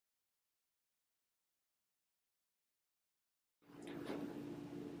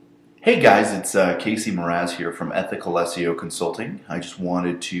Hey guys, it's Casey Mraz here from Ethical SEO Consulting. I just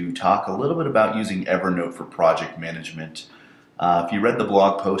wanted to talk a little bit about using Evernote for project management. If you read the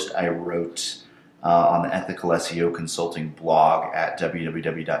blog post I wrote on the Ethical SEO Consulting blog at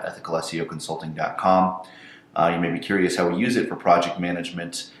www.ethicalseoconsulting.com, you may be curious how we use it for project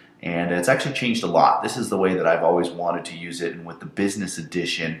management, and it's actually changed a lot. This is the way that I've always wanted to use it, and with the business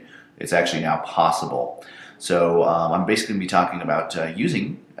edition, it's actually now possible. So I'm basically going to be talking about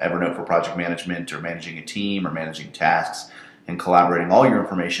using Evernote for project management or managing a team or managing tasks and collaborating all your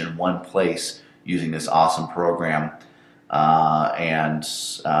information in one place using this awesome program.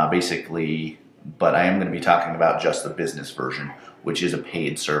 Basically, but I am going to be talking about just the business version, which is a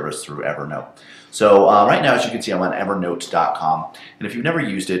paid service through Evernote. So right now, as you can see, I'm on Evernote.com. And if you've never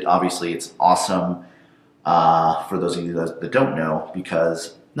used it, obviously it's awesome for those of you that don't know,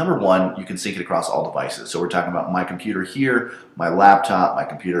 because number one, you can sync it across all devices. So we're talking about my computer here, my laptop, my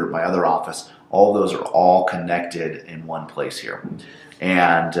computer, my other office. All those are all connected in one place here.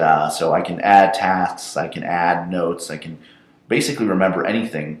 And so I can add tasks, I can add notes, I can basically remember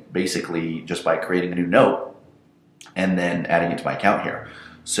anything basically just by creating a new note and then adding it to my account here.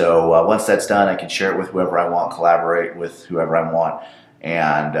 So once that's done, I can share it with whoever I want, collaborate with whoever I want,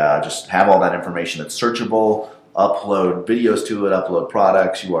 and just have all that information that's searchable, upload videos to it, upload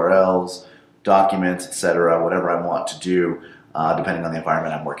products, URLs, documents, etc., whatever I want to do, depending on the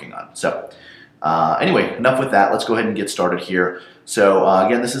environment I'm working on. So anyway, enough with that. Let's go ahead and get started here. So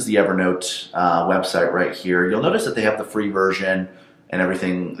again, this is the Evernote website right here. You'll notice that they have the free version and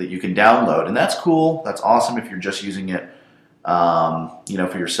everything that you can download, and that's cool. That's awesome if you're just using it,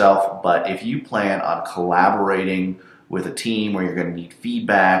 for yourself. But if you plan on collaborating with a team where you're going to need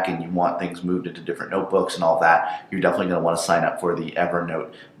feedback and you want things moved into different notebooks and all that, you're definitely going to want to sign up for the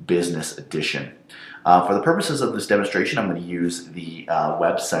Evernote Business Edition. For the purposes of this demonstration, I'm going to use the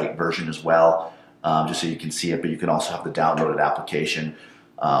website version as well, just so you can see it, but you can also have the downloaded application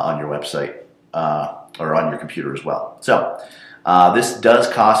on your website or on your computer as well. So this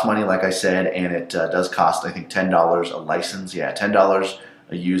does cost money, like I said, and it does cost, I think, $10 a license. Yeah, $10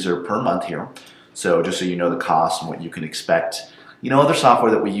 a user per month here. So just so you know the cost and what you can expect. Other software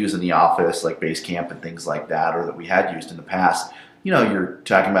that we use in the office, like Basecamp and things like that, or that we had used in the past, you're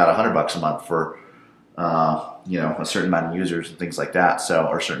talking about $100 a month for, a certain amount of users and things like that, so,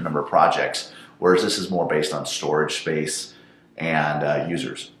 or a certain number of projects, whereas this is more based on storage space and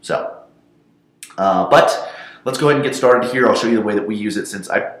users. So, but let's go ahead and get started here. I'll show you the way that we use it, since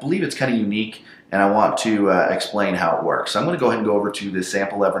I believe it's kind of unique and I want to explain how it works. So I'm going to go ahead and go over to the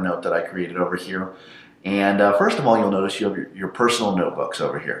sample Evernote that I created over here. And first of all, you'll notice you have your personal notebooks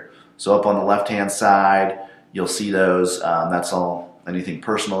over here. So up on the left-hand side, you'll see those. That's all, anything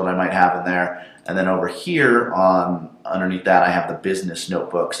personal that I might have in there. And then over here, underneath that, I have the business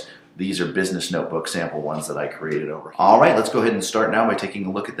notebooks. These are business notebook sample ones that I created over here. All right, let's go ahead and start now by taking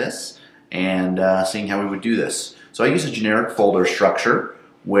a look at this and seeing how we would do this. So I use a generic folder structure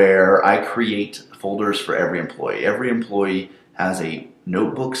where I create folders for every employee. Every employee has a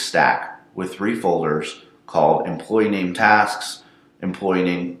notebook stack with 3 folders called employee name tasks, employee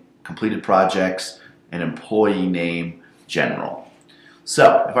name completed projects, and employee name general.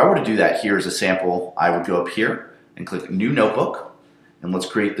 So if I were to do that here as a sample, I would go up here and click new notebook, and let's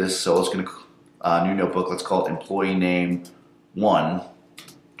create this. So let's go to new notebook. Let's call it employee name 1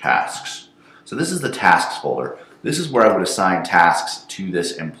 tasks. So this is the tasks folder. This is where I would assign tasks to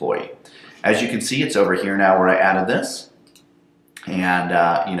this employee. As you can see, it's over here now where I added this, and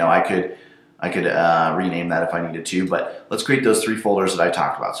I could rename that if I needed to. But let's create those 3 folders that I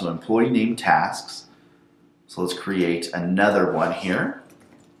talked about. So employee name tasks. So let's create another one here.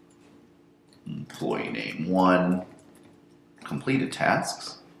 Employee name 1 completed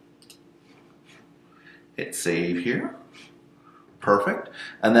tasks. Hit save here. Perfect.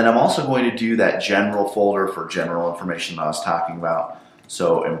 And then I'm also going to do that general folder for general information that I was talking about.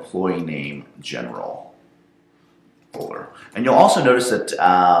 So employee name general folder. And you'll also notice that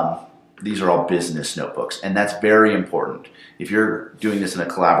these are all business notebooks, and that's very important. If you're doing this in a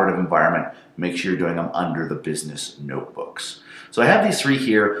collaborative environment, make sure you're doing them under the business notebooks. So I have these 3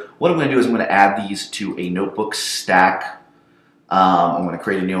 here. What I'm going to do is I'm going to add these to a notebook stack. I'm going to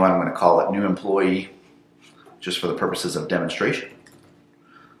create a new one. I'm going to call it new employee, just for the purposes of demonstration,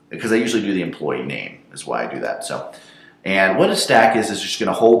 because I usually do the employee name is why I do that. So, and what a stack is just going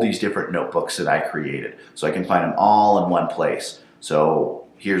to hold these different notebooks that I created, so I can find them all in one place. So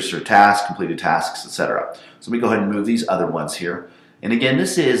here's your tasks, completed tasks, etc. So let me go ahead and move these other ones here. And again,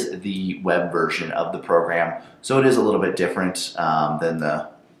 this is the web version of the program, so it is a little bit different than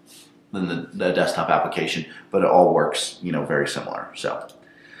the desktop application, but it all works, very similar. So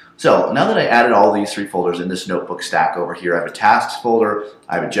So now that I added all these 3 folders in this notebook stack over here, I have a tasks folder,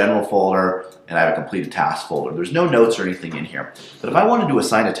 I have a general folder, and I have a completed tasks folder. There's no notes or anything in here. But if I wanted to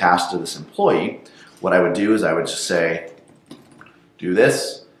assign a task to this employee, what I would do is I would just say, do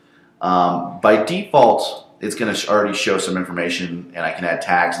this. By default, it's going to already show some information, and I can add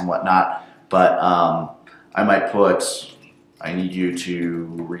tags and whatnot. But I might put, I need you to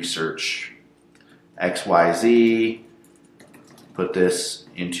research XYZ, put this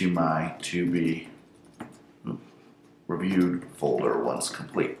into my to be reviewed folder once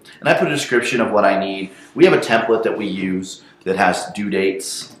complete. And I put a description of what I need. We have a template that we use that has due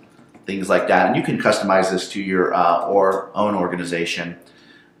dates, things like that, and you can customize this to your own organization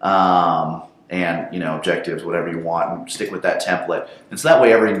and objectives, whatever you want, and stick with that template. And so that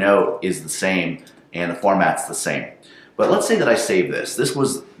way every note is the same and the format's the same. But let's say that I save this. This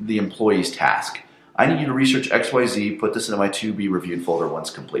was the employee's task. I need you to research XYZ, put this into my to be reviewed folder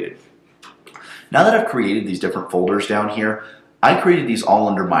once completed. Now that I've created these different folders down here, I created these all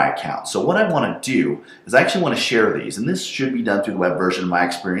under my account. So what I want to do is I actually want to share these, and this should be done through the web version of my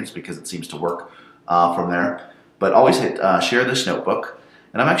experience because it seems to work from there. But always hit share this notebook,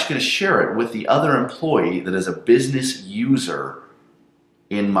 and I'm actually going to share it with the other employee that is a business user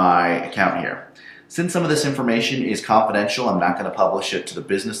in my account here. Since some of this information is confidential, I'm not going to publish it to the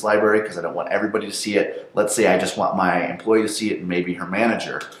business library because I don't want everybody to see it. Let's say I just want my employee to see it and maybe her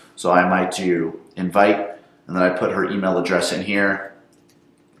manager. So I might do invite, and then I put her email address in here,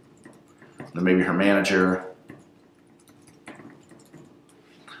 then maybe her manager.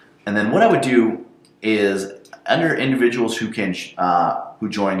 And then what I would do is under individuals who can who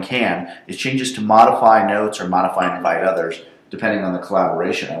join can is change this to modify notes or modify and invite others depending on the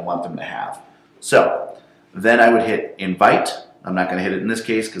collaboration I want them to have. So then I would hit invite. I'm not going to hit it in this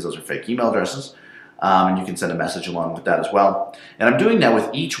case because those are fake email addresses. And you can send a message along with that as well. And I'm doing that with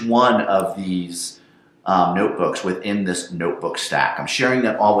each one of these notebooks within this notebook stack. I'm sharing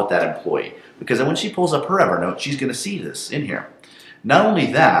them all with that employee because when she pulls up her Evernote, she's going to see this in here. Not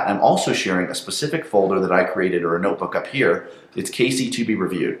only that, I'm also sharing a specific folder that I created, or a notebook up here. It's Casey to be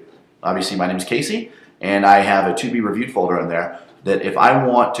reviewed. Obviously my name is Casey, and I have a to be reviewed folder in there that if I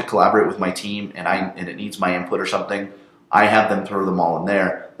want to collaborate with my team and it needs my input or something, I have them throw them all in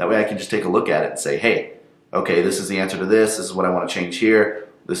there. That way I can just take a look at it and say, hey, okay, this is the answer to this is what I want to change here,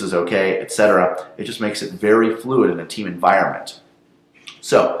 this is okay, etc. It just makes it very fluid in a team environment.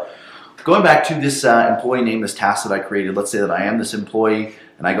 So going back to this employee name, this task that I created, let's say that I am this employee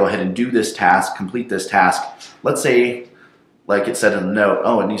and I go ahead and do this task, complete this task. Let's say, like it said in the note,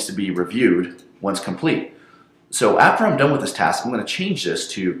 oh, it needs to be reviewed once complete. So after I'm done with this task, I'm going to change this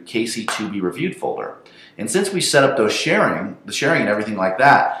to Casey to be reviewed folder. And since we set up those the sharing and everything like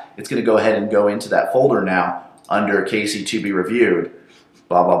that, it's going to go ahead and go into that folder now under Casey to be reviewed,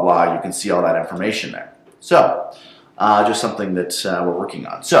 blah, blah, blah. You can see all that information there. So just something that we're working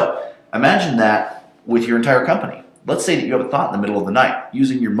on. So imagine that with your entire company. Let's say that you have a thought in the middle of the night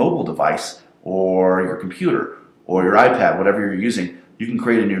using your mobile device or your computer or your iPad, whatever you're using. You can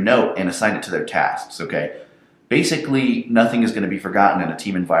create a new note and assign it to their tasks, okay? Basically, nothing is going to be forgotten in a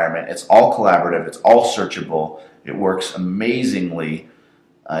team environment. It's all collaborative. It's all searchable. It works amazingly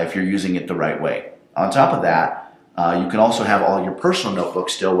if you're using it the right way. On top of that, you can also have all your personal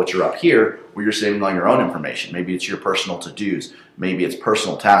notebooks still, which are up here, where you're saving all your own information. Maybe it's your personal to-dos. Maybe it's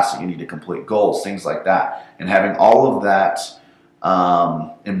personal tasks that you need to complete, goals, things like that. And having all of that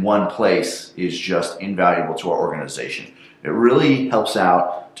in one place is just invaluable to our organization. It really helps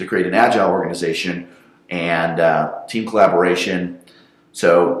out to create an agile organization and team collaboration.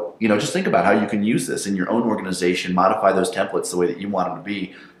 So, just think about how you can use this in your own organization, modify those templates the way that you want them to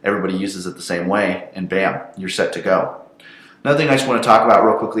be. Everybody uses it the same way, and bam, you're set to go. Another thing I just want to talk about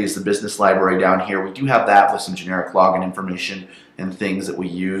real quickly is the business library down here. We do have that with some generic login information and things that we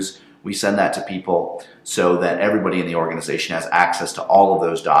use. We send that to people so that everybody in the organization has access to all of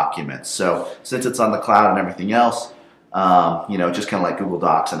those documents. So since it's on the cloud and everything else, just kind of like Google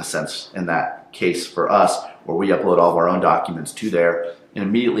Docs in a sense in that case for us, where we upload all of our own documents to there and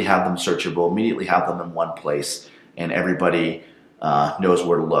immediately have them searchable, immediately have them in one place, and everybody knows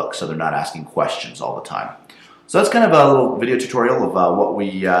where to look so they're not asking questions all the time. So that's kind of a little video tutorial of what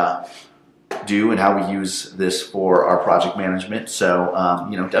we do and how we use this for our project management. So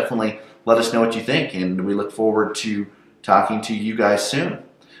definitely let us know what you think, and we look forward to talking to you guys soon.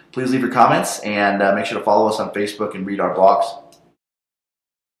 Please leave your comments and make sure to follow us on Facebook and read our blogs.